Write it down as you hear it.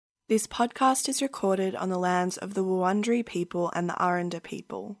This podcast is recorded on the lands of the Wurundjeri people and the Aranda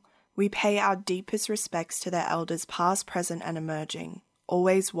people. We pay our deepest respects to their elders past, present and emerging.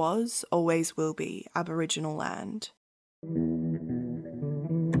 Always was, always will be Aboriginal land.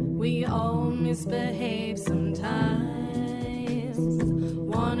 We all misbehave sometimes.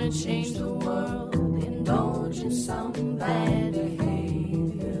 Wanna change the world, indulge in some bad behavior.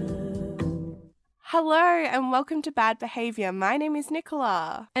 Hello and welcome to Bad Behaviour. My name is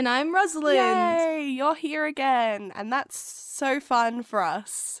Nicola. And I'm Rosalind. Yay, you're here again. And that's so fun for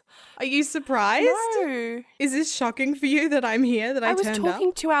us. Are you surprised? No. Is this shocking for you that I'm here, that I was turned up?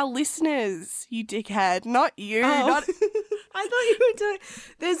 talking to our listeners, you dickhead. Not you. Oh. Not... I thought you were doing...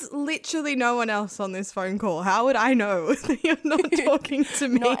 There's literally no one else on this phone call. How would I know that you're not talking to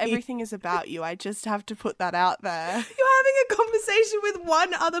me? Not everything is about you. I just have to put that out there. You're having a conversation with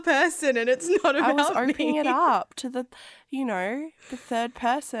one other person and it's not about me. I was opening it up to the third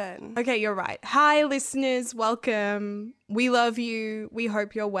person. Okay, you're right. Hi, listeners. Welcome. We love you. We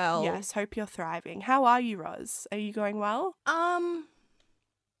hope you're well. Yes, hope you're thriving. How are you, Roz? Are you going well?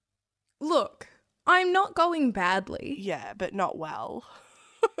 Look, I'm not going badly. Yeah, but not well.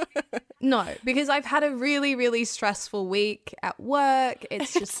 No, because I've had a really, really stressful week at work.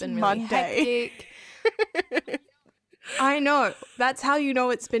 It's just been really Monday. hectic. I know. That's how you know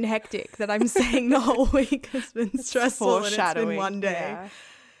it's been hectic, that I'm saying the whole week has been stressful and it's been one day. Yeah.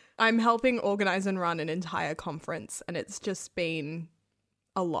 I'm helping organize and run an entire conference and it's just been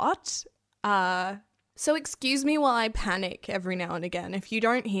a lot. So excuse me while I panic every now and again. If you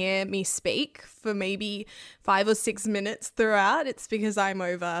don't hear me speak for maybe 5 or 6 minutes throughout, it's because I'm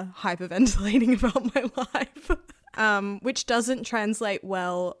over hyperventilating about my life. Which doesn't translate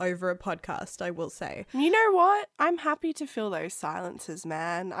well over a podcast, I will say. You know what? I'm happy to fill those silences,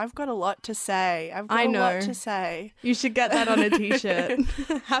 man. I've got a lot to say. A lot to say. You should get that on a t-shirt.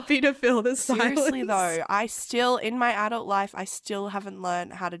 Happy to fill the silence. Seriously though, in my adult life, I still haven't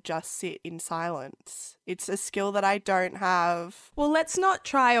learned how to just sit in silence. It's a skill that I don't have. Well, let's not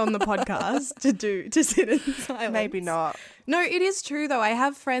try on the podcast to sit in silence. Maybe not. No, it is true though. I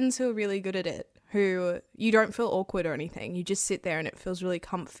have friends who are really good at it. Who you don't feel awkward or anything. You just sit there and it feels really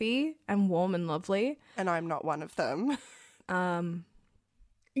comfy and warm and lovely. And I'm not one of them.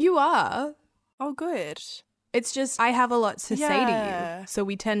 You are. Oh, good. It's just I have a lot to say to you. So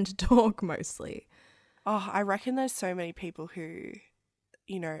we tend to talk mostly. Oh, I reckon there's so many people who,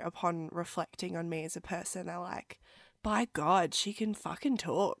 upon reflecting on me as a person are like, by God, she can fucking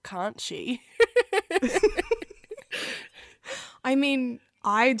talk, can't she? I mean...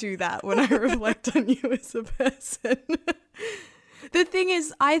 I do that when I reflect on you as a person. The thing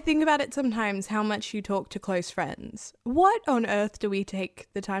is, I think about it sometimes how much you talk to close friends. What on earth do we take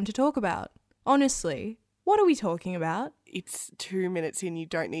the time to talk about? Honestly, what are we talking about? It's 2 minutes in, you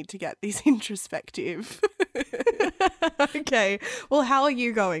don't need to get this introspective. Okay, well, how are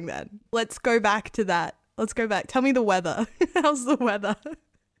you going then? Let's go back to that. Let's go back. Tell me the weather. How's the weather?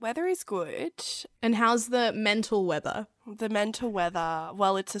 Weather is good. And how's the mental weather? The mental weather,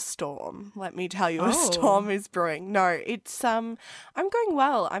 well, it's a storm. Let me tell you, a storm is brewing. No, it's I'm going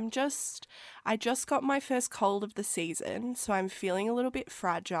well. I just got my first cold of the season, so I'm feeling a little bit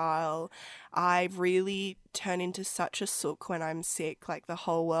fragile. I really turn into such a sook when I'm sick, like the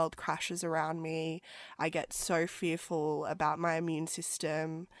whole world crashes around me. I get so fearful about my immune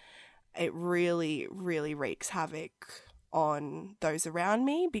system. It really, really wreaks havoc on those around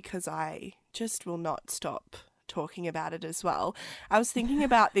me because I just will not stop talking about it as well. I was thinking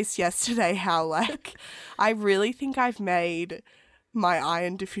about this yesterday, how I really think I've made my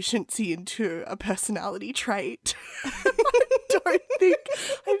iron deficiency into a personality trait. I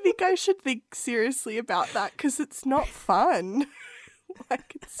think I should think seriously about that because it's not fun.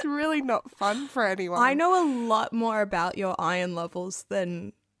 It's really not fun for anyone. I know a lot more about your iron levels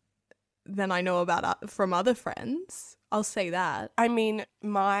than I know about from other friends. I'll say that. I mean,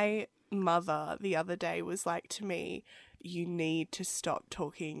 my mother the other day was like to me, you need to stop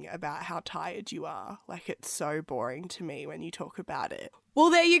talking about how tired you are. It's so boring to me when you talk about it. Well,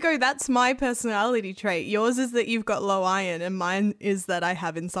 there you go. That's my personality trait. Yours is that you've got low iron and mine is that I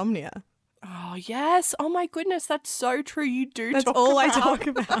have insomnia. Oh, yes. Oh, my goodness. That's so true. You do That's talk all about. I talk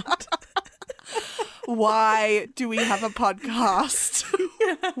about. Why do we have a podcast?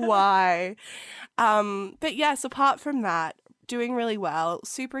 Why? But yes, apart from that, doing really well.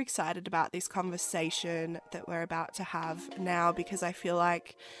 Super excited about this conversation that we're about to have now, because I feel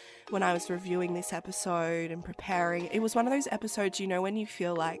like when I was reviewing this episode and preparing, it was one of those episodes, you know, when you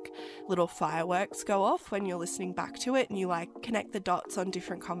feel like little fireworks go off when you're listening back to it and you like connect the dots on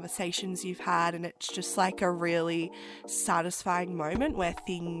different conversations you've had, and it's just like a really satisfying moment where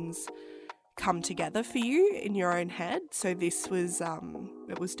things come together for you in your own head. So this was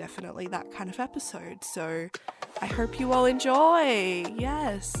it was definitely that kind of episode. So I hope you all enjoy.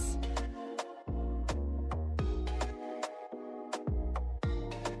 Yes.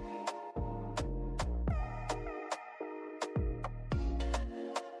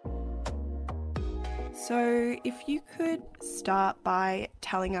 So if you could start by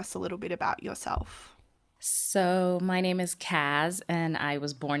telling us a little bit about yourself. So, my name is Kaz, and I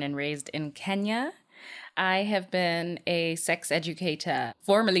was born and raised in Kenya. I have been a sex educator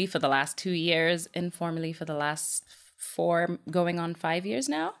formally for the last 2 years, informally for the last 4, going on 5 years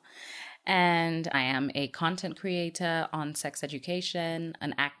now. And I am a content creator on sex education,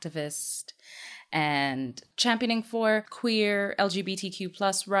 an activist, and championing for queer LGBTQ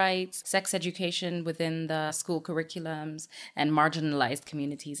plus rights, sex education within the school curriculums, and marginalized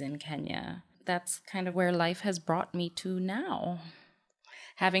communities in Kenya. That's kind of where life has brought me to now.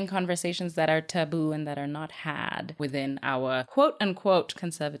 Having conversations that are taboo and that are not had within our quote unquote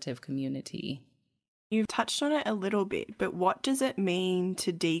conservative community. You've touched on it a little bit, but what does it mean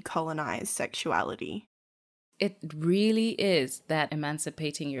to decolonize sexuality? It really is that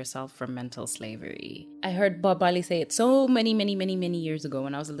emancipating yourself from mental slavery. I heard Bob Marley say it so many years ago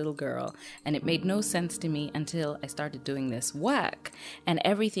when I was a little girl, and it made no sense to me until I started doing this work, and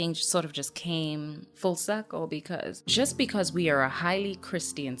everything sort of just came full circle, because just because we are a highly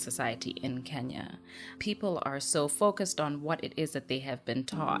Christian society in Kenya, people are so focused on what it is that they have been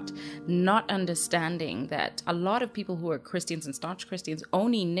taught, not understanding that a lot of people who are Christians and staunch Christians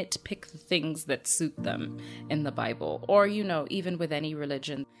only nitpick the things that suit them in the Bible, or, you know, even with any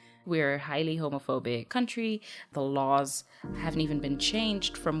religion. We're a highly homophobic country. The laws haven't even been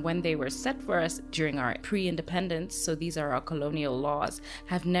changed from when they were set for us during our pre-independence. So these are our colonial laws,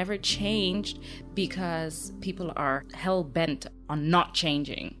 have never changed because people are hell-bent on not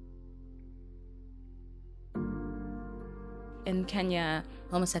changing. In Kenya,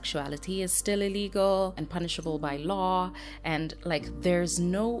 homosexuality is still illegal and punishable by law, and there's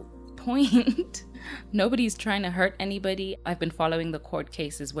no point. Nobody's trying to hurt anybody. I've been following the court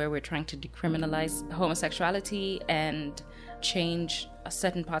cases where we're trying to decriminalize homosexuality and change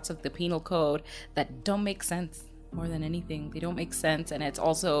certain parts of the penal code that don't make sense. More than anything, they don't make sense, and it's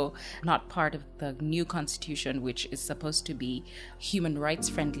also not part of the new constitution, which is supposed to be human rights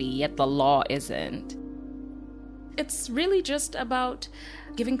friendly, yet the law isn't. It's really just about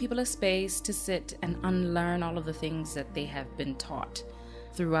giving people a space to sit and unlearn all of the things that they have been taught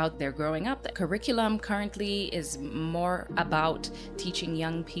throughout their growing up. The curriculum currently is more about teaching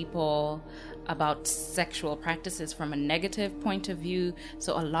young people about sexual practices from a negative point of view.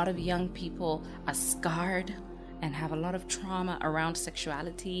 So a lot of young people are scarred and have a lot of trauma around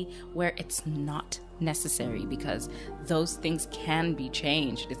sexuality where it's not necessary, because those things can be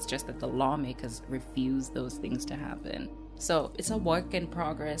changed. It's just that the lawmakers refuse those things to happen. So it's a work in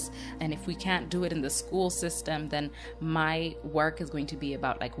progress, and if we can't do it in the school system, then my work is going to be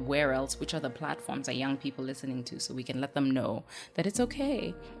about where else, which are the platforms are young people listening to, so we can let them know that it's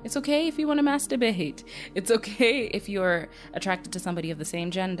okay. It's okay if you want to masturbate. It's okay if you're attracted to somebody of the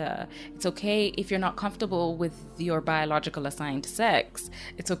same gender. It's okay if you're not comfortable with your biological assigned sex.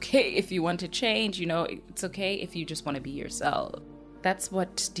 It's okay if you want to change, it's okay if you just want to be yourself. That's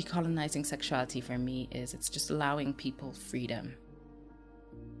what decolonizing sexuality for me is. It's just allowing people freedom.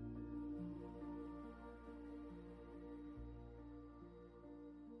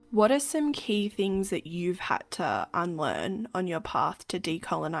 What are some key things that you've had to unlearn on your path to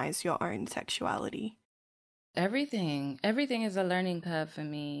decolonize your own sexuality? Everything is a learning curve for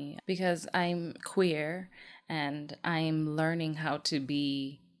me, because I'm queer and I'm learning how to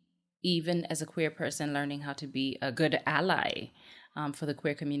be, even as a queer person, learning how to be a good ally for the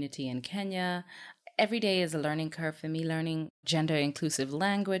queer community in Kenya. Every day is a learning curve for me, learning gender inclusive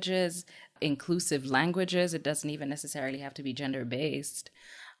languages. It doesn't even necessarily have to be gender based.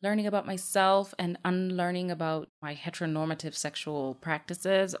 Learning about myself and unlearning about my heteronormative sexual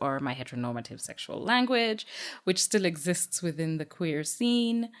practices or my heteronormative sexual language, which still exists within the queer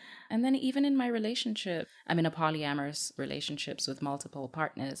scene. And then even in my relationship, I'm in a polyamorous relationships with multiple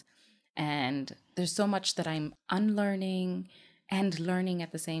partners. And there's so much that I'm unlearning and learning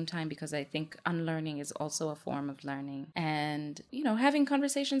at the same time, because I think unlearning is also a form of learning. And, you know, having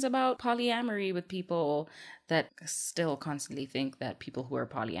conversations about polyamory with people that still constantly think that people who are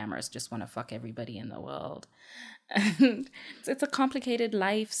polyamorous just want to fuck everybody in the world. And it's a complicated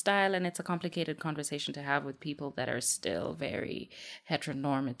lifestyle, and it's a complicated conversation to have with people that are still very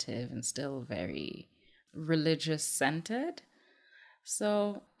heteronormative and still very religious centered.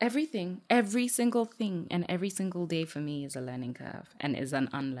 So everything, every single thing, and every single day for me is a learning curve and is an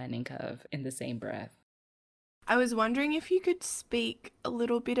unlearning curve in the same breath. I was wondering if you could speak a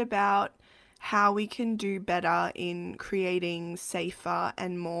little bit about how we can do better in creating safer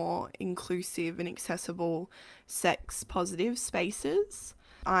and more inclusive and accessible sex positive spaces.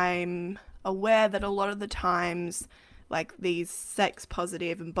 I'm aware that a lot of the times, like, these sex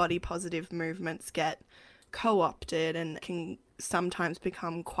positive and body positive movements get co-opted and can sometimes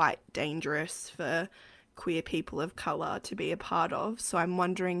become quite dangerous for queer people of colour to be a part of. So I'm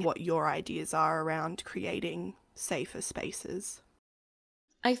wondering what your ideas are around creating safer spaces.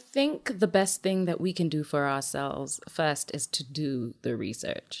 I think the best thing that we can do for ourselves first is to do the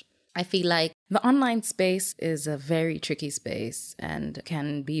research. I feel like the online space is a very tricky space and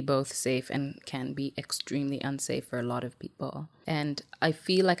can be both safe and can be extremely unsafe for a lot of people. And I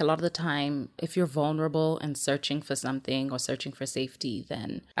feel like a lot of the time, if you're vulnerable and searching for something or searching for safety,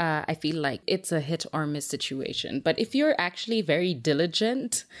 then I feel like it's a hit or miss situation. But if you're actually very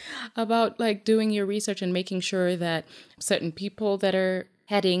diligent about like doing your research and making sure that certain people that are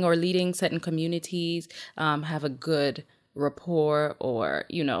heading or leading certain communities have a good rapport, or,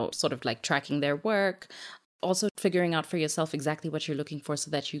 you know, sort of like tracking their work. Also figuring out for yourself exactly what you're looking for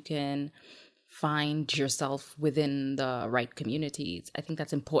so that you can find yourself within the right communities. I think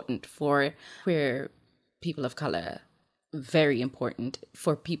that's important for queer people of color. Very important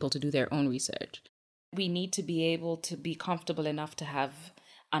for people to do their own research. We need to be able to be comfortable enough to have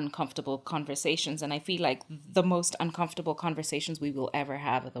uncomfortable conversations. And I feel like the most uncomfortable conversations we will ever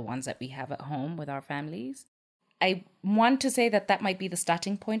have are the ones that we have at home with our families. I want to say that that might be the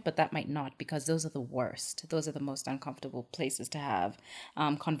starting point, but that might not, because those are the worst. Those are the most uncomfortable places to have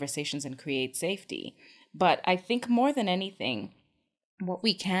conversations and create safety. But I think more than anything, what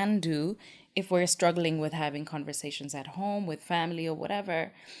we can do if we're struggling with having conversations at home with family or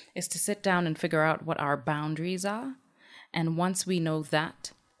whatever is to sit down and figure out what our boundaries are. And once we know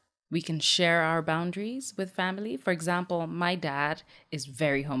that, we can share our boundaries with family. For example, my dad is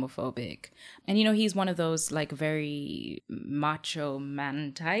very homophobic. And, you know, he's one of those like very macho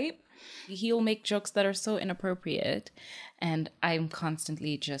man type. He'll make jokes that are so inappropriate. And I'm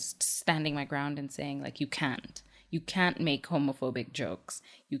constantly just standing my ground and saying, like, you can't. You can't make homophobic jokes.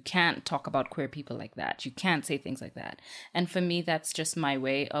 You can't talk about queer people like that. You can't say things like that. And for me, that's just my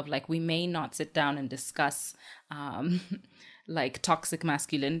way of like, we may not sit down and discuss like toxic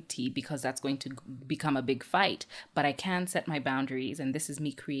masculinity because that's going to become a big fight, but I can set my boundaries, and this is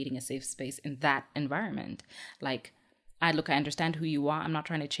me creating a safe space in that environment. Like, I understand who you are. I'm not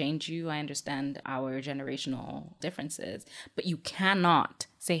trying to change you. I understand our generational differences, but you cannot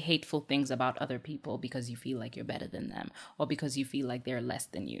say hateful things about other people because you feel like you're better than them or because you feel like they're less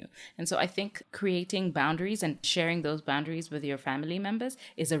than you. And so I think creating boundaries and sharing those boundaries with your family members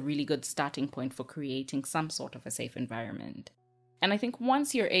is a really good starting point for creating some sort of a safe environment. And I think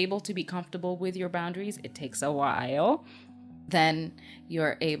once you're able to be comfortable with your boundaries, it takes a while, then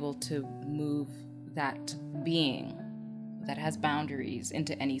you're able to move that being that has boundaries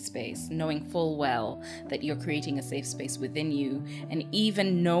into any space, knowing full well that you're creating a safe space within you, and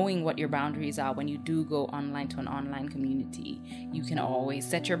even knowing what your boundaries are when you do go online to an online community. You can always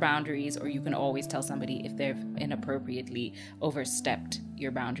set your boundaries, or you can always tell somebody if they've inappropriately overstepped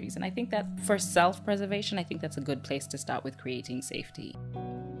your boundaries. And I think that for self-preservation, I think that's a good place to start with creating safety.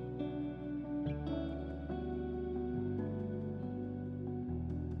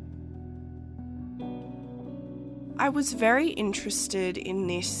 I was very interested in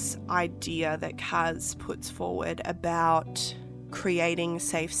this idea that Kaz puts forward about creating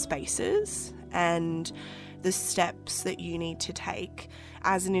safe spaces and the steps that you need to take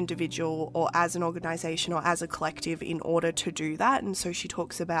as an individual or as an organisation or as a collective in order to do that. And so she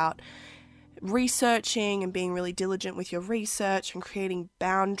talks about researching and being really diligent with your research and creating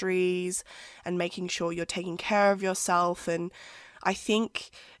boundaries and making sure you're taking care of yourself. And I think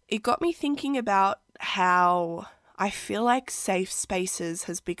it got me thinking about how I feel like safe spaces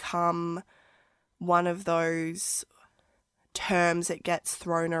has become one of those terms that gets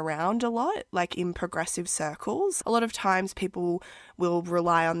thrown around a lot, like in progressive circles. A lot of times people will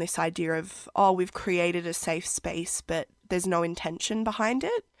rely on this idea of, oh, we've created a safe space, but there's no intention behind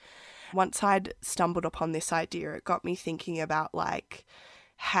it. once I'd stumbled upon this idea, it got me thinking about like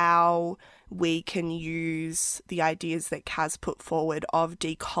how we can use the ideas that Kaz put forward of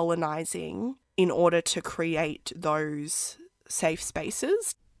decolonizing in order to create those safe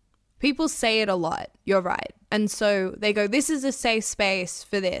spaces. People say it a lot, you're right. And so they go, this is a safe space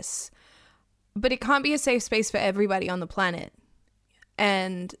for this. But it can't be a safe space for everybody on the planet.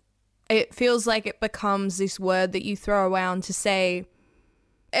 And it feels like it becomes this word that you throw around to say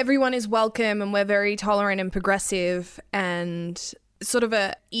everyone is welcome and we're very tolerant and progressive and sort of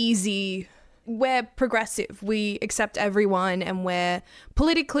we're progressive. We accept everyone and we're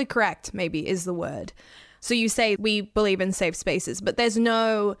politically correct, maybe is the word. So you say we believe in safe spaces, but there's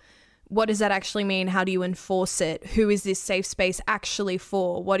no, what does that actually mean? How do you enforce it? Who is this safe space actually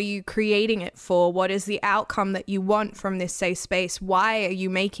for? What are you creating it for? What is the outcome that you want from this safe space? Why are you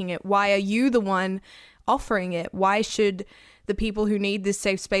making it? Why are you the one offering it? Why should the people who need this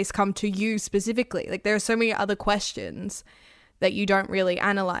safe space come to you specifically? Like, there are so many other questions that you don't really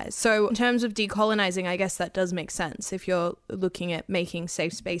analyze. So in terms of decolonizing, I guess that does make sense if you're looking at making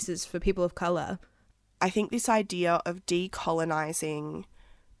safe spaces for people of color. I think this idea of decolonizing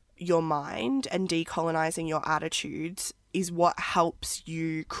your mind and decolonizing your attitudes is what helps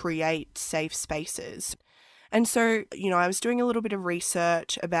you create safe spaces. And so, I was doing a little bit of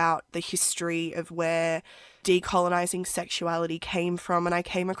research about the history of where decolonizing sexuality came from, and I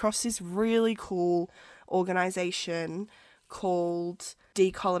came across this really cool organization called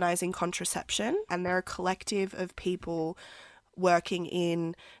Decolonizing Contraception, and they're a collective of people working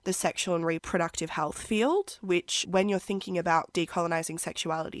in the sexual and reproductive health field, which when you're thinking about decolonizing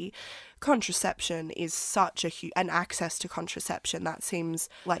sexuality, contraception is such and access to contraception, that seems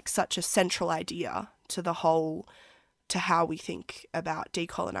like such a central idea to how we think about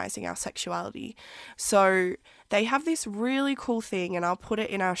decolonizing our sexuality. So they have this really cool thing, and I'll put it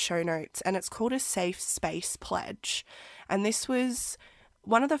in our show notes, and it's called a Safe Space Pledge. And this was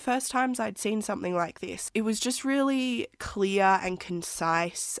one of the first times I'd seen something like this. It was just really clear and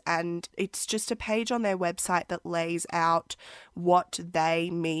concise, and it's just a page on their website that lays out what they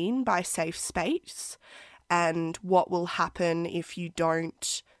mean by safe space and what will happen if you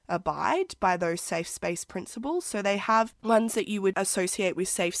don't abide by those safe space principles. So they have ones that you would associate with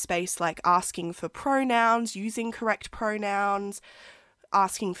safe space, like asking for pronouns, using correct pronouns,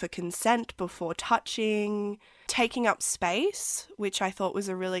 asking for consent before touching, taking up space, which I thought was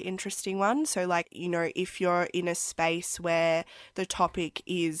a really interesting one. So like, if you're in a space where the topic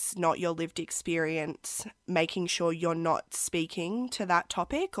is not your lived experience, making sure you're not speaking to that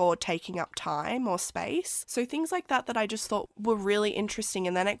topic or taking up time or space. So things like that I just thought were really interesting.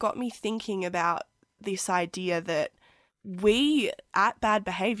 And then it got me thinking about this idea that we at Bad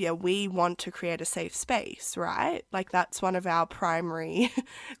Behavior, we want to create a safe space, right? Like that's one of our primary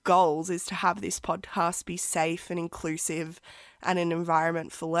goals, is to have this podcast be safe and inclusive and an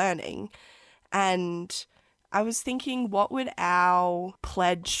environment for learning. And I was thinking, what would our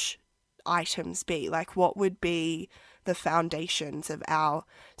pledge items be? Like, what would be the foundations of our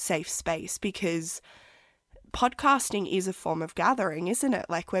safe space? Because podcasting is a form of gathering, isn't it?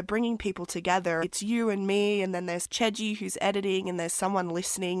 Like, we're bringing people together. It's you and me, and then there's Cheji who's editing, and there's someone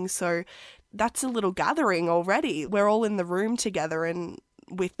listening. So that's a little gathering already. We're all in the room together, and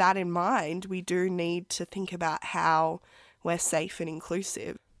with that in mind, we do need to think about how we're safe and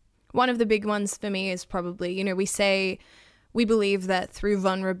inclusive. One of the big ones for me is probably, we believe that through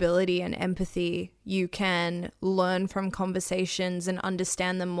vulnerability and empathy, you can learn from conversations and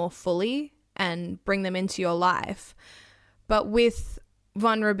understand them more fully and bring them into your life. But with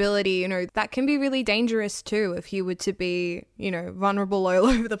vulnerability, that can be really dangerous too, if you were to be, vulnerable all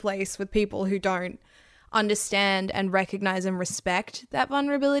over the place with people who don't understand and recognize and respect that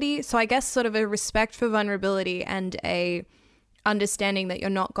vulnerability. So I guess sort of a respect for vulnerability and a understanding that you're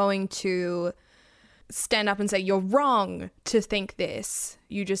not going to stand up and say you're wrong to think this.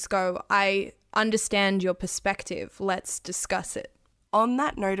 You just go, I understand your perspective. Let's discuss it. On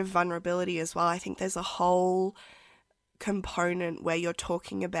that note of vulnerability as well, I think there's a whole component where you're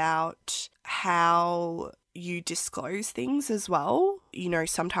talking about how you disclose things as well.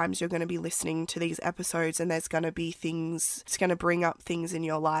 Sometimes you're going to be listening to these episodes and there's going to be things, it's going to bring up things in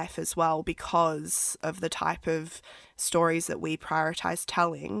your life as well because of the type of stories that we prioritize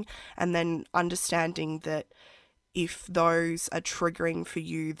telling, and then understanding that if those are triggering for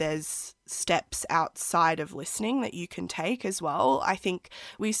you, there's steps outside of listening that you can take as well. I think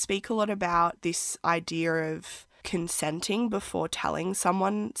we speak a lot about this idea of consenting before telling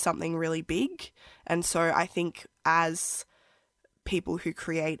someone something really big. And so I think as people who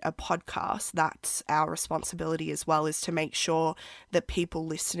create a podcast, that's our responsibility as well, is to make sure that people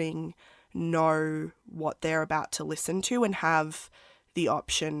listening know what they're about to listen to and have the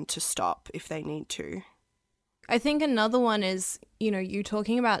option to stop if they need to. I think another one is, you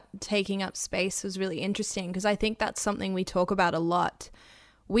talking about taking up space was really interesting, because I think that's something we talk about a lot.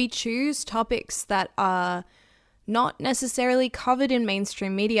 We choose topics that are not necessarily covered in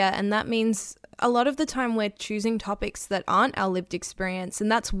mainstream media, and that means a lot of the time we're choosing topics that aren't our lived experience,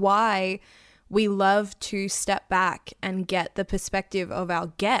 and that's why we love to step back and get the perspective of our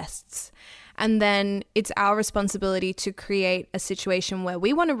guests. And then it's our responsibility to create a situation where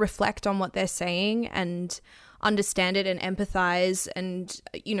we want to reflect on what they're saying and understand it and empathize and,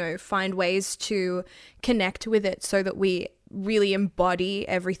 find ways to connect with it so that we really embody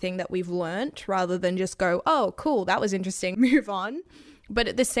everything that we've learnt, rather than just go, oh, cool, that was interesting, move on. But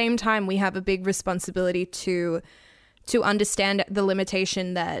at the same time, we have a big responsibility to understand the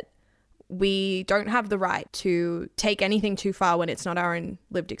limitation that we don't have the right to take anything too far when it's not our own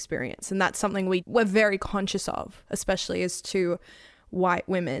lived experience. And that's something we're very conscious of, especially as two white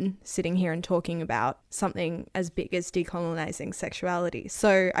women sitting here and talking about something as big as decolonizing sexuality.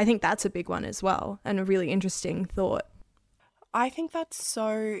 So I think that's a big one as well, and a really interesting thought. I think that's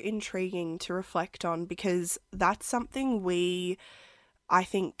so intriguing to reflect on, because that's something I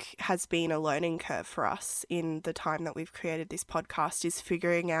think has been a learning curve for us in the time that we've created this podcast, is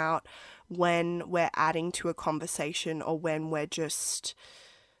figuring out when we're adding to a conversation or when we're just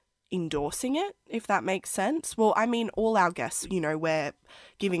endorsing it, if that makes sense. Well, I mean, all our guests, we're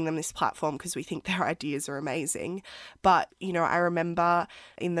giving them this platform because we think their ideas are amazing. But, I remember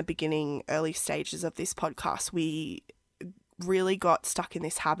in the beginning, early stages of this podcast, we really got stuck in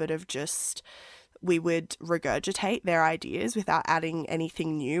this habit of we would regurgitate their ideas without adding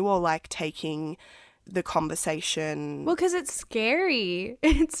anything new or taking the conversation. Well, because it's scary.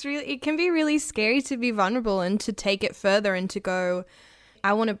 It can be really scary to be vulnerable and to take it further and to go,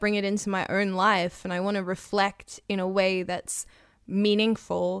 I want to bring it into my own life and I want to reflect in a way that's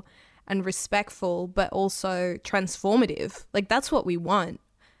meaningful and respectful, but also transformative. That's what we want.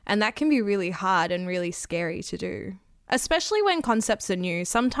 And that can be really hard and really scary to do, especially when concepts are new.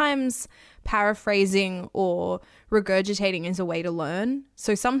 Sometimes paraphrasing or regurgitating is a way to learn.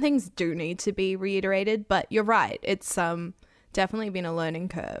 So some things do need to be reiterated, but you're right. It's definitely been a learning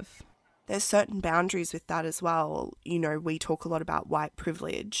curve. There's certain boundaries with that as well. We talk a lot about white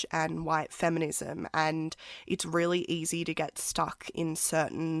privilege and white feminism, and it's really easy to get stuck in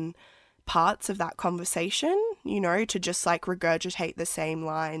certain parts of that conversation, to just regurgitate the same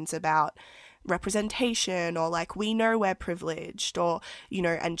lines about representation or we know we're privileged, or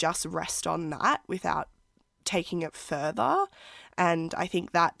and just rest on that without taking it further. And I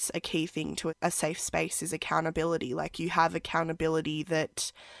think that's a key thing to a safe space, is accountability. You have accountability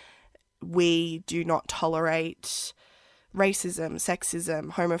that we do not tolerate racism,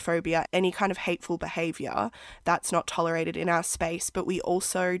 sexism, homophobia, any kind of hateful behavior. That's not tolerated in our space, but we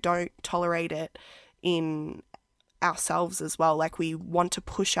also don't tolerate it in ourselves as well. We want to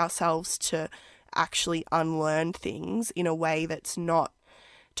push ourselves to actually unlearn things in a way that's not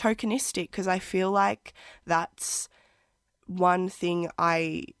tokenistic, because I feel like that's one thing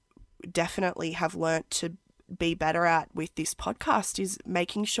I definitely have learnt to be better at with this podcast, is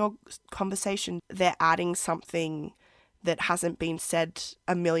making sure conversation, they're adding something that hasn't been said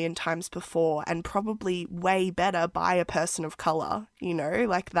a million times before, and probably way better by a person of colour,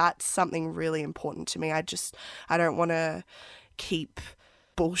 that's something really important to me. I don't want to keep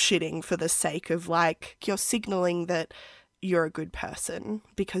bullshitting for the sake of you're signalling that you're a good person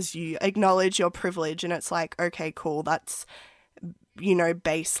because you acknowledge your privilege, and it's okay, cool, that's,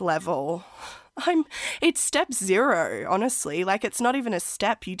 base level. It's step zero, honestly. It's not even a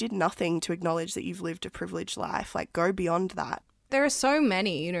step. You did nothing to acknowledge that you've lived a privileged life. Go beyond that. There are so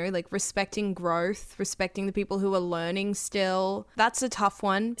many, respecting growth, respecting the people who are learning still. That's a tough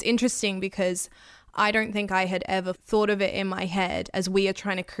one. It's interesting because I don't think I had ever thought of it in my head as we are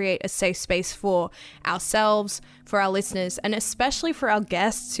trying to create a safe space for ourselves, for our listeners, and especially for our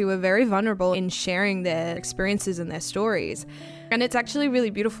guests who are very vulnerable in sharing their experiences and their stories. And it's actually really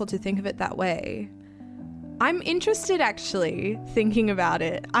beautiful to think of it that way. I'm interested, actually, thinking about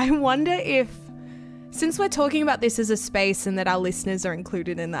it. I wonder if, since we're talking about this as a space and that our listeners are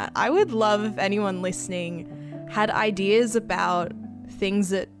included in that, I would love if anyone listening had ideas about things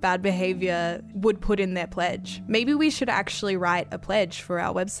that Bad Behaviour would put in their pledge. Maybe we should actually write a pledge for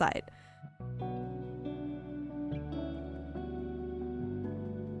our website.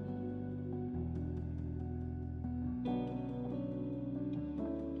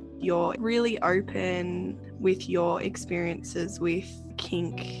 You're really open with your experiences with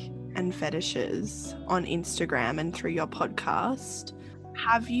kink and fetishes on Instagram and through your podcast.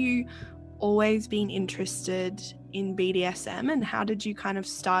 Have you always been interested in BDSM, and how did you kind of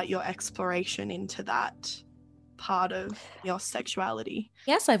start your exploration into that part of your sexuality?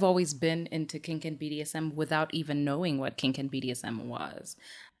 Yes, I've always been into kink and BDSM without even knowing what kink and BDSM was.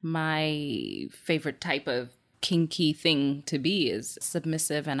 My favorite type of kinky thing to be is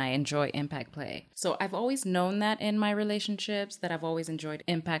submissive, and I enjoy impact play. So I've always known that in my relationships, that I've always enjoyed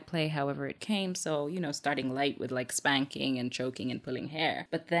impact play however it came. So, starting light with like spanking and choking and pulling hair.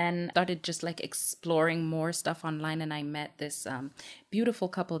 But then started just like exploring more stuff online, and I met this beautiful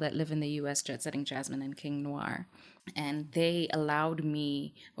couple that live in the US, Jet Setting Jasmine and King Noir. And they allowed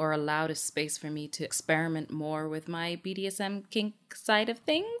a space for me to experiment more with my BDSM kink side of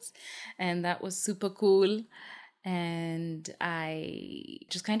things. And that was super cool. And I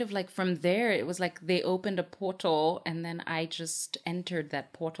just kind of like from there, it was like they opened a portal, and then I just entered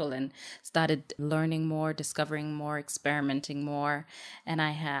that portal and started learning more, discovering more, experimenting more. And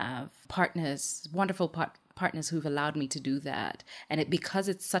I have partners, wonderful partners who've allowed me to do that. And because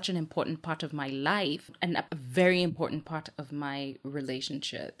it's such an important part of my life and a very important part of my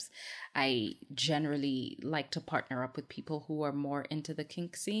relationships, I generally like to partner up with people who are more into the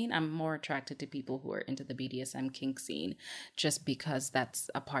kink scene. I'm more attracted to people who are into the BDSM kink scene just because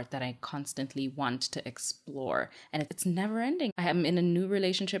that's a part that I constantly want to explore. And it's never ending. I am in a new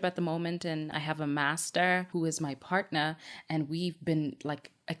relationship at the moment, and I have a master who is my partner, and we've been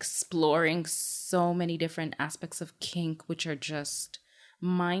like exploring so many different aspects of kink, which are just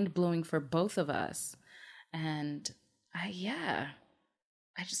mind-blowing for both of us. And I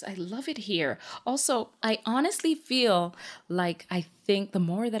love it here. Also, I honestly feel like I think the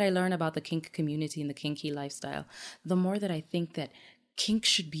more that I learn about the kink community and the kinky lifestyle, the more that I think that kink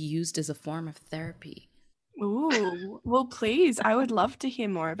should be used as a form of therapy. Ooh, well, please, I would love to hear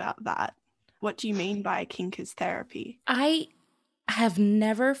more about that. What do you mean by kink as therapy? I have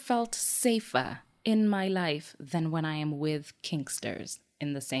never felt safer in my life than when I am with kinksters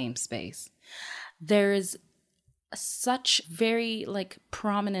in the same space. There's such very like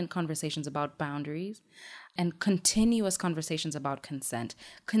prominent conversations about boundaries and continuous conversations about consent,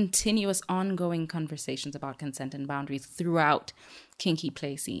 continuous ongoing conversations about consent and boundaries throughout kinky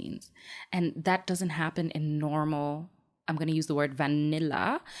play scenes. And that doesn't happen in normal, I'm going to use the word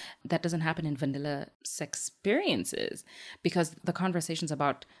vanilla. That doesn't happen in vanilla sex experiences, because the conversations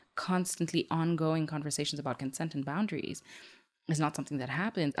about constantly ongoing conversations about consent and boundaries is not something that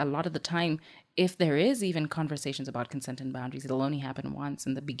happens. A lot of the time, if there is even conversations about consent and boundaries, it'll only happen once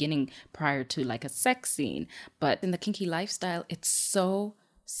in the beginning prior to like a sex scene. But in the kinky lifestyle, it's so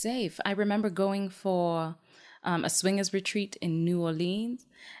safe. I remember going for a swingers retreat in New Orleans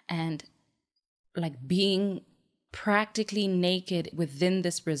and like being practically naked within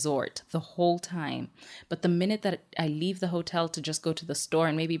this resort the whole time. But the minute that I leave the hotel to just go to the store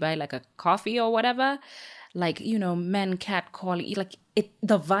and maybe buy like a coffee or whatever, like, you know, men catcalling, like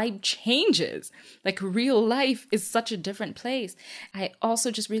the vibe changes. Like real life is such a different place. I also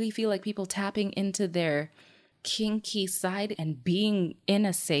just really feel like people tapping into their kinky side and being in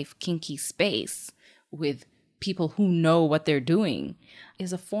a safe kinky space with people who know what they're doing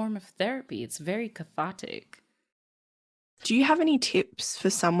is a form of therapy. It's very cathartic. Do you have any tips for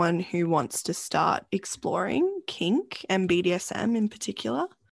someone who wants to start exploring kink and BDSM in particular?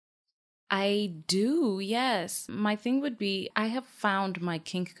 I do, yes. My thing would be, I have found my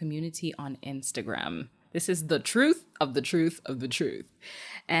kink community on Instagram. This is the truth of the truth of the truth.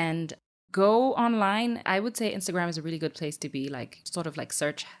 And go online. I would say Instagram is a really good place to be, like sort of like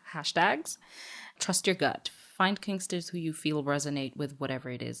search hashtags. Trust your gut. Find kinksters who you feel resonate with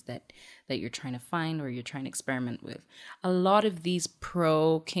whatever it is that you're trying to find or you're trying to experiment with. A lot of these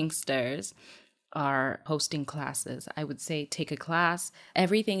pro kinksters are hosting classes. I would say take a class.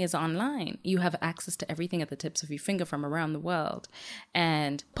 Everything is online. You have access to everything at the tips of your finger from around the world.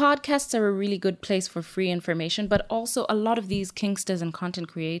 And podcasts are a really good place for free information, but also a lot of these kinksters and content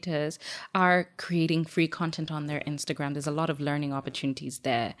creators are creating free content on their Instagram. There's a lot of learning opportunities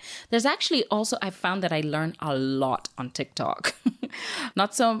there. There's actually also, I've found that I learn a lot on TikTok.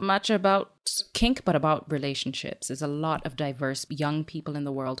 Not so much about kink, but about relationships. There's a lot of diverse young people in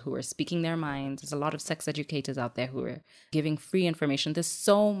the world who are speaking their minds. There's a lot of sex educators out there who are giving free information. There's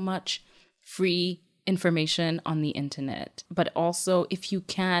so much free information on the internet. But also, if you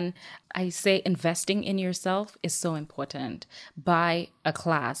can, I say investing in yourself is so important. Buy a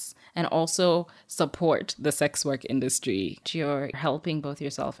class and also support the sex work industry. You're helping both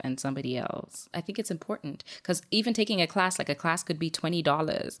yourself and somebody else. I think it's important because even taking a class, like a class could be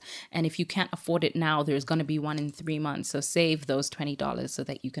 $20. And if you can't afford it now, there's going to be one in 3 months. So save those $20 so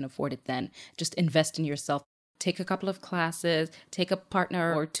that you can afford it then. Just invest in yourself. Take a couple of classes, take a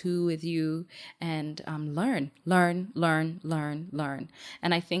partner or two with you, and learn. And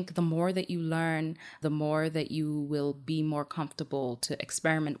I think the more that you learn, the more that you will be more comfortable to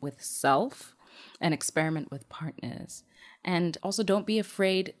experiment with self and experiment with partners. And also don't be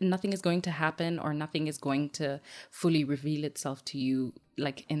afraid. Nothing is going to happen or nothing is going to fully reveal itself to you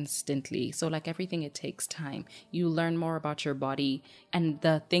like instantly. So like everything, it takes time. You learn more about your body. And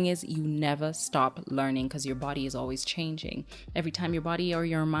the thing is, you never stop learning because your body is always changing. Every time your body or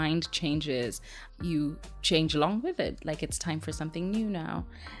your mind changes, you change along with it. Like it's time for something new now.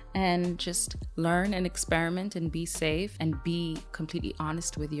 And just learn and experiment and be safe and be completely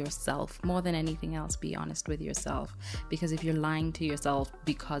honest with yourself. More than anything else, be honest with yourself. Because if you're lying to yourself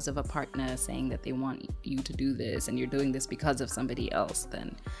because of a partner saying that they want you to do this and you're doing this because of somebody else,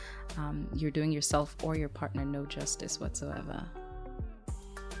 then you're doing yourself or your partner no justice whatsoever.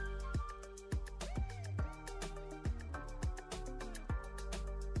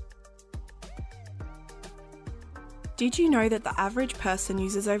 Did you know that the average person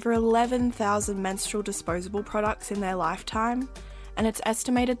uses over 11,000 menstrual disposable products in their lifetime? And it's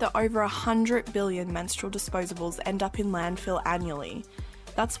estimated that over 100 billion menstrual disposables end up in landfill annually.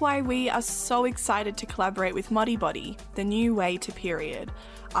 That's why we are so excited to collaborate with Modibodi, the new way to period.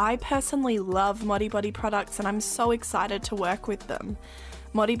 I personally love Modibodi products and I'm so excited to work with them.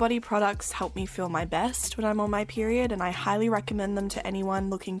 Modibodi products help me feel my best when I'm on my period, and I highly recommend them to anyone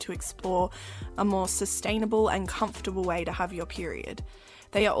looking to explore a more sustainable and comfortable way to have your period.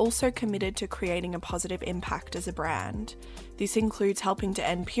 They are also committed to creating a positive impact as a brand. This includes helping to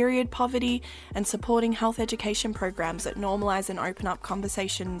end period poverty and supporting health education programs that normalise and open up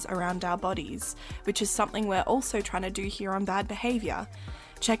conversations around our bodies, which is something we're also trying to do here on Bad Behaviour.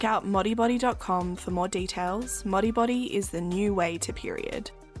 Check out modibodi.com for more details. Modibodi is the new way to period.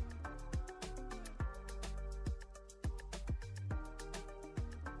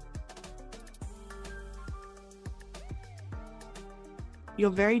 You're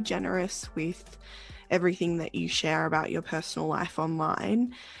very generous with everything that you share about your personal life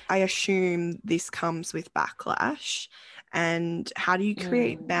online. I assume this comes with backlash. And how do you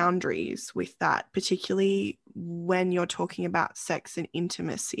create boundaries with that, particularly when you're talking about sex and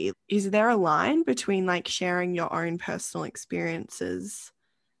intimacy? Is there a line between like sharing your own personal experiences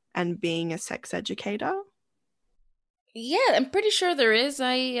and being a sex educator? Yeah, I'm pretty sure there is.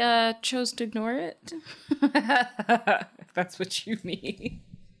 I chose to ignore it. If that's what you mean.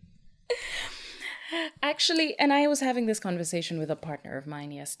 Actually, and I was having this conversation with a partner of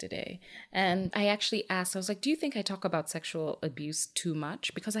mine yesterday, and I actually asked, I was like, do you think I talk about sexual abuse too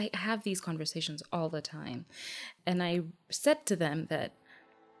much? Because I have these conversations all the time. And I said to them that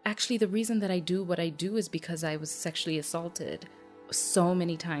actually the reason that I do what I do is because I was sexually assaulted so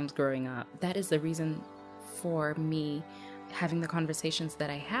many times growing up. That is the reason for me having the conversations that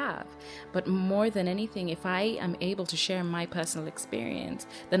I have. But more than anything, if I am able to share my personal experience,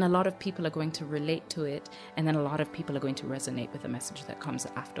 then a lot of people are going to relate to it, and then a lot of people are going to resonate with the message that comes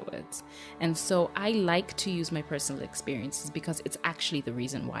afterwards. And so I like to use my personal experiences because it's actually the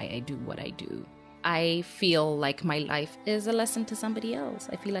reason why I do what I do. I feel like my life is a lesson to somebody else.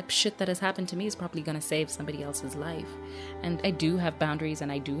 I feel like shit that has happened to me is probably going to save somebody else's life. And I do have boundaries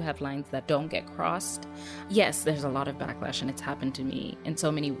and I do have lines that don't get crossed. Yes, there's a lot of backlash and it's happened to me in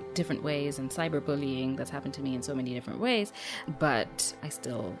so many different ways, and cyberbullying that's happened to me in so many different ways. But I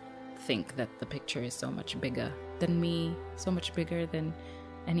still think that the picture is so much bigger than me, so much bigger than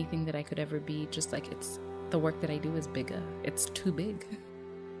anything that I could ever be. Just like it's the work that I do is bigger. It's too big.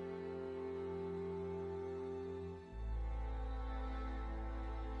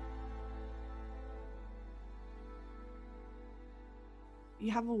 You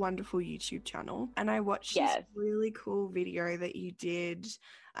have a wonderful YouTube channel, and I watched this really cool video that you did,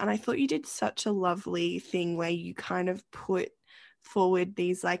 and I thought you did such a lovely thing where you kind of put forward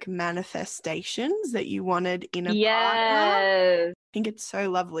these like manifestations that you wanted in a partner. I think it's so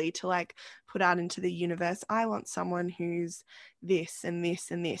lovely to like put out into the universe, I want someone who's this and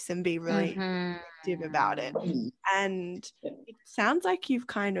this and this, and be really active about it. And it sounds like you've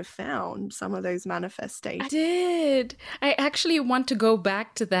kind of found some of those manifestations. I did. I actually want to go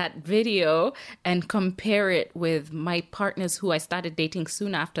back to that video and compare it with my partners who I started dating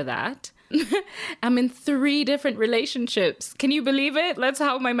soon after that. I'm in 3 different relationships. Can you believe it? That's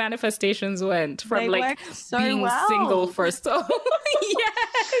how my manifestations went from They like work so being well. single for so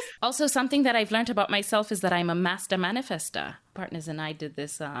yes. Also, something that I've learned about myself is that I'm a master manifester. Partners and I did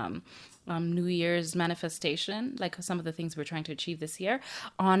this New Year's manifestation, like some of the things we're trying to achieve this year.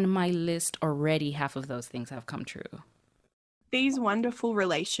 On my list already, half of those things have come true. These wonderful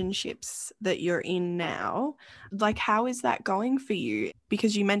relationships that you're in now, like how is that going for you?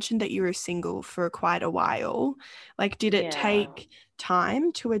 Because you mentioned that you were single for quite a while. Like, did it take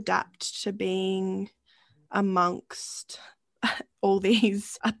time to adapt to being amongst all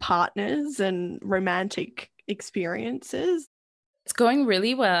these partners and romantic experiences? It's going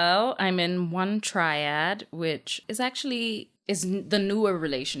really well. I'm in one triad, which is the newer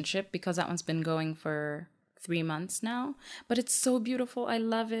relationship because that one's been going for 3 months now, but it's so beautiful. I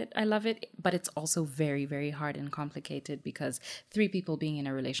love it. But it's also very, very hard and complicated because 3 people being in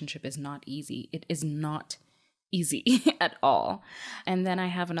a relationship is not easy. It is not easy at all. And then I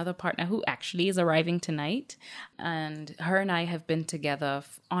have another partner who actually is arriving tonight, and her and I have been together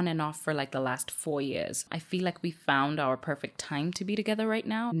on and off for like the last 4 years. I feel like we found our perfect time to be together right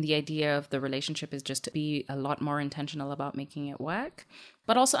now. And the idea of the relationship is just to be a lot more intentional about making it work.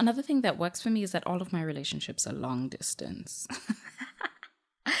 But also another thing that works for me is that all of my relationships are long distance.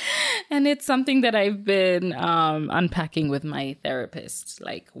 And it's something that I've been unpacking with my therapist.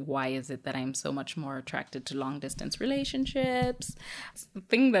 Like, why is it that I'm so much more attracted to long distance relationships? It's the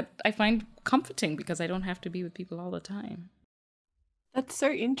thing that I find comforting because I don't have to be with people all the time. That's so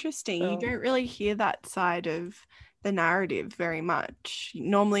interesting. You don't really hear that side of the narrative very much.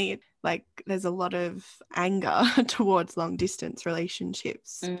 Normally, like, there's a lot of anger towards long distance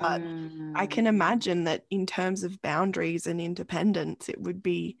relationships, but I can imagine that in terms of boundaries and independence, it would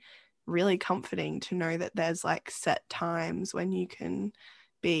be really comforting to know that there's like set times when you can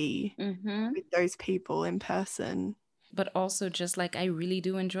be with those people in person. But also just like I really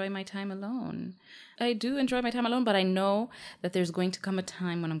do enjoy my time alone. I do enjoy my time alone, but I know that there's going to come a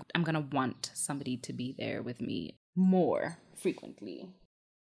time when I'm going to want somebody to be there with me more frequently.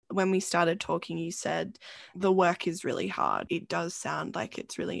 When we started talking, you said the work is really hard. It does sound like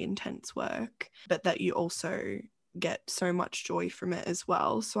it's really intense work, but that you also get so much joy from it as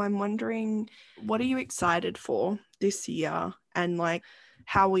well. So I'm wondering, what are you excited for this year? And like,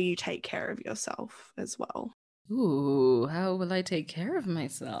 how will you take care of yourself as well? Ooh, how will I take care of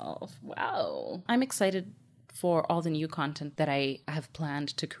myself? Wow. I'm excited for all the new content that I have planned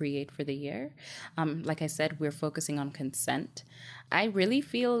to create for the year. Like I said, we're focusing on consent. I really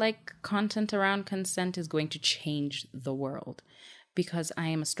feel like content around consent is going to change the world because I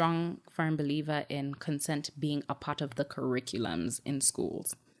am a strong, firm believer in consent being a part of the curriculums in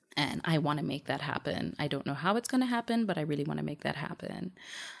schools. And I want to make that happen. I don't know how it's going to happen, but I really want to make that happen.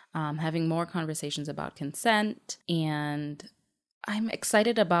 Having more conversations about consent. And I'm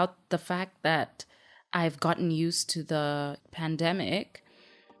excited about the fact that I've gotten used to the pandemic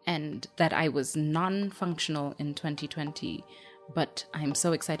and that I was non-functional in 2020. But I'm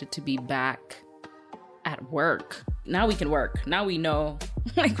so excited to be back at work. Now we can work. Now we know,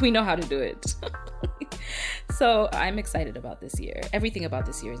 we know how to do it. So I'm excited about this year. Everything about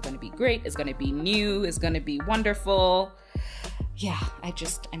this year is going to be great. It's going to be new. It's going to be wonderful. Yeah,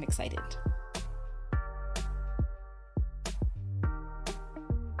 I'm excited.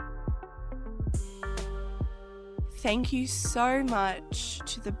 Thank you so much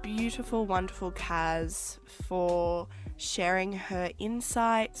to the beautiful, wonderful Kaz for sharing her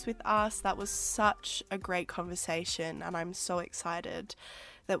insights with us. That was such a great conversation, and I'm so excited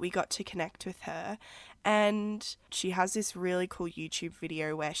that we got to connect with her. And she has this really cool YouTube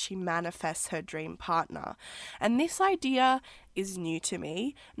video where she manifests her dream partner. And this idea is new to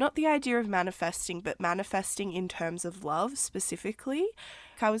me. Not the idea of manifesting, but manifesting in terms of love specifically.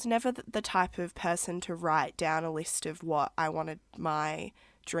 I was never the type of person to write down a list of what I wanted my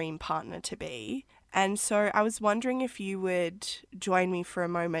dream partner to be. And so I was wondering if you would join me for a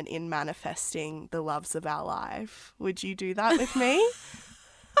moment in manifesting the loves of our life. Would you do that with me?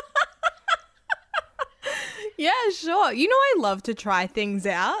 Yeah, sure. You know, I love to try things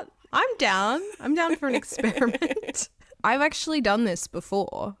out. I'm down. I'm down for an experiment. I've actually done this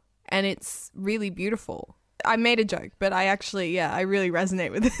before, and it's really beautiful. I made a joke, but I really resonate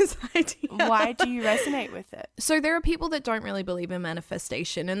with this idea. Why do you resonate with it? So there are people that don't really believe in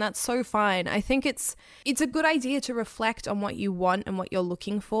manifestation, and that's so fine. I think it's a good idea to reflect on what you want and what you're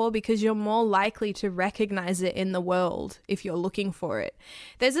looking for, because you're more likely to recognize it in the world if you're looking for it.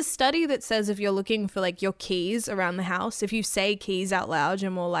 There's a study that says if you're looking for like your keys around the house, if you say keys out loud, you're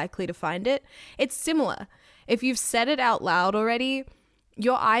more likely to find it. It's similar. If you've said it out loud already,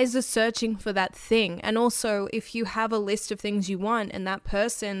 your eyes are searching for that thing. And also, if you have a list of things you want and that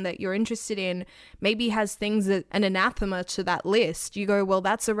person that you're interested in maybe has things that an anathema to that list, you go, well,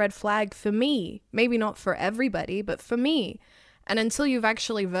 that's a red flag for me. Maybe not for everybody, but for me. And until you've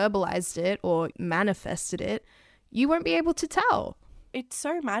actually verbalized it or manifested it, you won't be able to tell. It's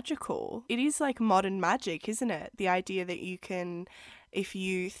so magical. It is like modern magic, isn't it? The idea that you can, if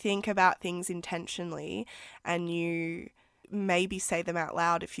you think about things intentionally and you maybe say them out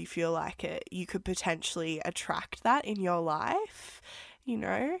loud if you feel like it, you could potentially attract that in your life, you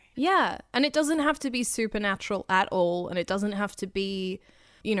know? Yeah. And it doesn't have to be supernatural at all. And it doesn't have to be,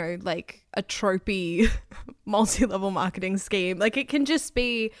 you know, like a tropey multi-level marketing scheme. Like it can just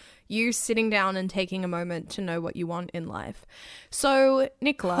be you sitting down and taking a moment to know what you want in life. So,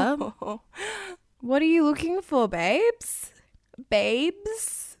 Nicola, what are you looking for, babes?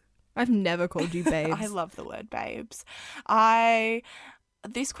 Babes? I've never called you babes. I love the word babes.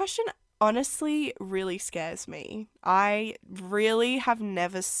 This question honestly really scares me. I really have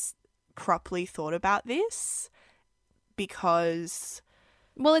never properly thought about this because...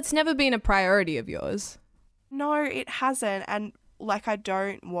 Well, it's never been a priority of yours. No, it hasn't. And like, I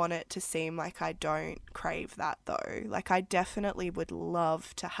don't want it to seem like I don't crave that though. Like, I definitely would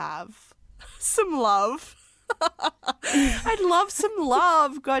love to have some love. I'd love some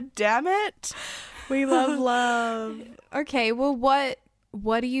love, god damn it. We love love. Okay, well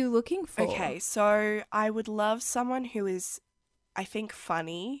what are you looking for? Okay, so I would love someone who is, I think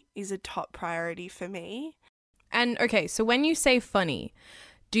funny is a top priority for me. And okay, so when you say funny,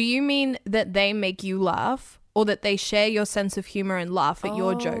 do you mean that they make you laugh or that they share your sense of humor and laugh at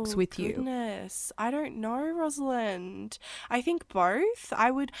your jokes with you? Goodness, I don't know, Rosalind. I think both.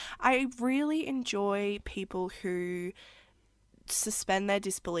 I really enjoy people who suspend their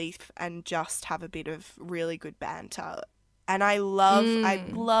disbelief and just have a bit of really good banter. And I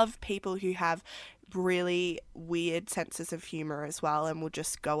love people who have really weird senses of humor as well and will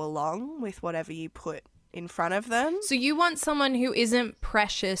just go along with whatever you put in front of them. So you want someone who isn't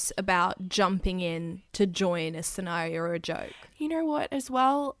precious about jumping in to join a scenario or a joke. You know what, as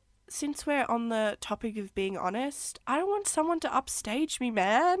well, since we're on the topic of being honest, I don't want someone to upstage me,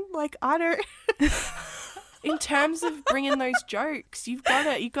 man. Like, I don't... In terms of bringing those jokes, you've got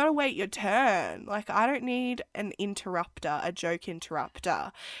to wait your turn. Like, I don't need an interrupter, a joke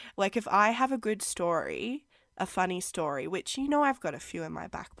interrupter. Like, if I have a good story, a funny story, which, you know, I've got a few in my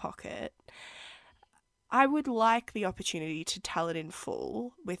back pocket, I would like the opportunity to tell it in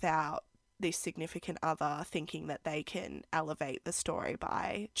full without this significant other thinking that they can elevate the story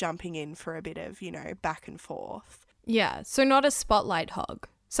by jumping in for a bit of, you know, back and forth. Yeah, so not a spotlight hog.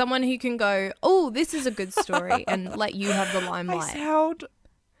 Someone who can go, oh, this is a good story, and let you have the limelight. I sound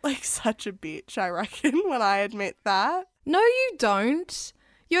like such a bitch, I reckon, when I admit that. No, you don't.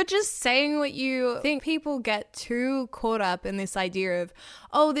 You're just saying what you think. People get too caught up in this idea of,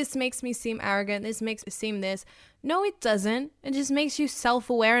 oh, this makes me seem arrogant, this makes me seem this. No, it doesn't. It just makes you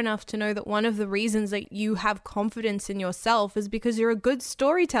self-aware enough to know that one of the reasons that you have confidence in yourself is because you're a good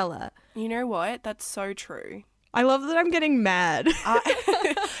storyteller. You know what? That's so true. I love that I'm getting mad.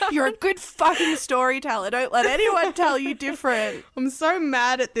 You're a good fucking storyteller. Don't let anyone tell you different. I'm so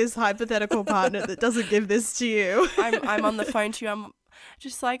mad at this hypothetical partner that doesn't give this to you. I'm on the phone to you. I'm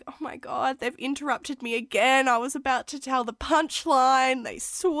just like, oh my God, they've interrupted me again. I was about to tell the punchline. They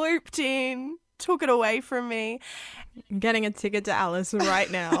swooped in, took it away from me. I'm getting a ticket to Alice right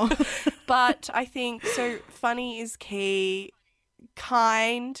now. But I think, so funny is key.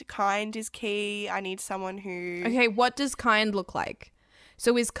 Kind is key. I need someone who... Okay, what does kind look like?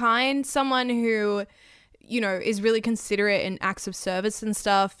 So is kind someone who, you know, is really considerate in acts of service and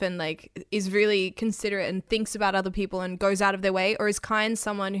stuff and like is really considerate and thinks about other people and goes out of their way? Or is kind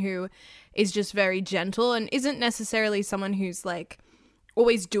someone who is just very gentle and isn't necessarily someone who's like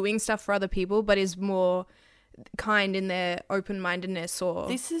always doing stuff for other people but is more kind in their open-mindedness? Or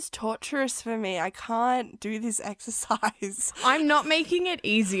this is torturous for me. I can't do this exercise. I'm not making it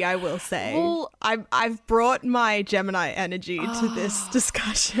easy, I will say. Well, I've brought my Gemini energy to this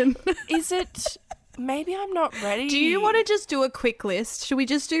discussion. Is it... Maybe I'm not ready. Do you want to just do a quick list? Should we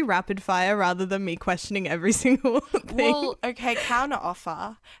just do rapid fire rather than me questioning every single thing? Well, okay, counter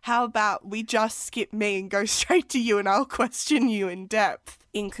offer. How about we just skip me and go straight to you and I'll question you in depth?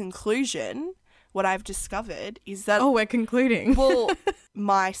 In conclusion, what I've discovered is that... Oh, we're concluding. Well,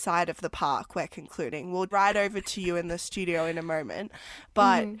 my side of the park, we're concluding. We'll ride over to you in the studio in a moment.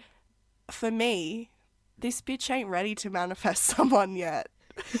 But for me, this bitch ain't ready to manifest someone yet.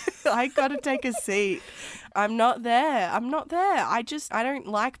 I gotta take a seat. I'm not there. I don't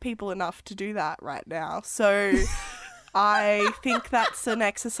like people enough to do that right now. So I think that's an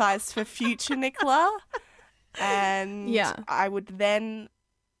exercise for future Nicola. And Yeah. I would then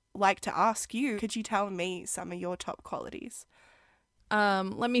like to ask you, could you tell me some of your top qualities?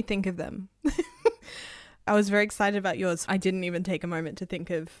 Let me think of them. I was very excited about yours. I didn't even take a moment to think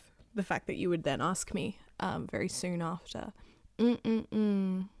of the fact that you would then ask me very soon after.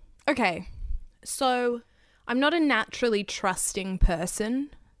 Okay, so I'm not a naturally trusting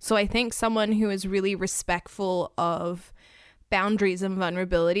person. So I think someone who is really respectful of boundaries and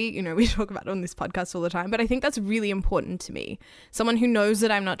vulnerability, you know, we talk about it on this podcast all the time, but I think that's really important to me. Someone who knows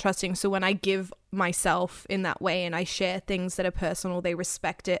that I'm not trusting. So when I give myself in that way and I share things that are personal, they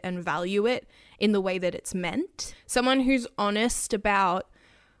respect it and value it in the way that it's meant. Someone who's honest about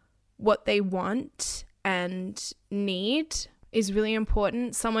what they want and need is really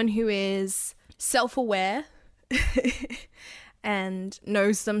important. Someone who is self-aware and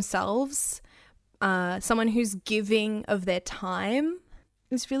knows themselves. Someone who's giving of their time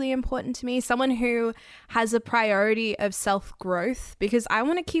is really important to me. Someone who has a priority of self-growth, because I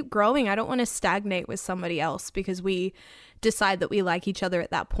want to keep growing. I don't want to stagnate with somebody else because we decide that we like each other at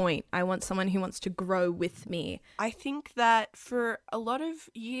that point. I want someone who wants to grow with me. I think that for a lot of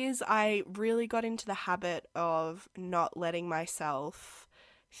years, I really got into the habit of not letting myself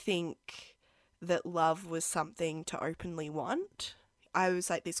think that love was something to openly want. I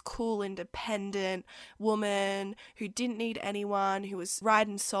was like this cool, independent woman who didn't need anyone, who was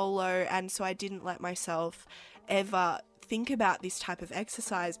riding solo. And so I didn't let myself ever think about this type of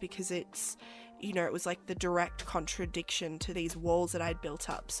exercise because it's, you know, it was like the direct contradiction to these walls that I'd built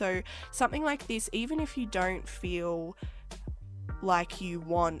up. So something like this, even if you don't feel like you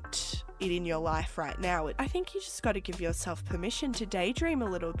want it in your life right now, I think you just got to give yourself permission to daydream a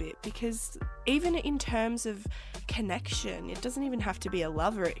little bit, because even in terms of connection, it doesn't even have to be a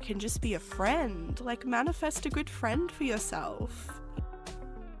lover, it can just be a friend. Like, manifest a good friend for yourself.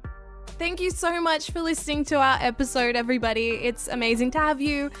 Thank you so much for listening to our episode, everybody. It's amazing to have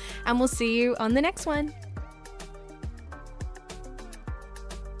you, and we'll see you on the next one.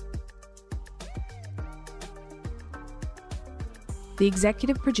 The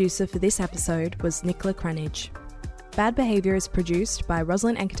executive producer for this episode was Nicola Cranage. Bad Behaviour is produced by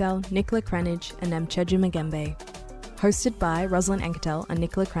Rosalind Enketel, Nicola Cranage, and Namcheju Magembe. Hosted by Rosalind Enketel and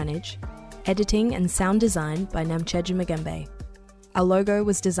Nicola Cranage. Editing and sound design by Namcheju Magembe. Our logo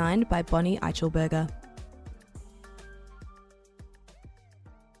was designed by Bonnie Eichelberger.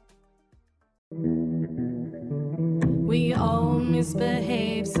 We all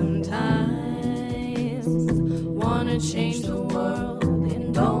misbehave sometimes. Wanna change the world,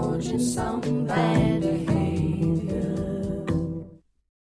 indulge in some bad behavior.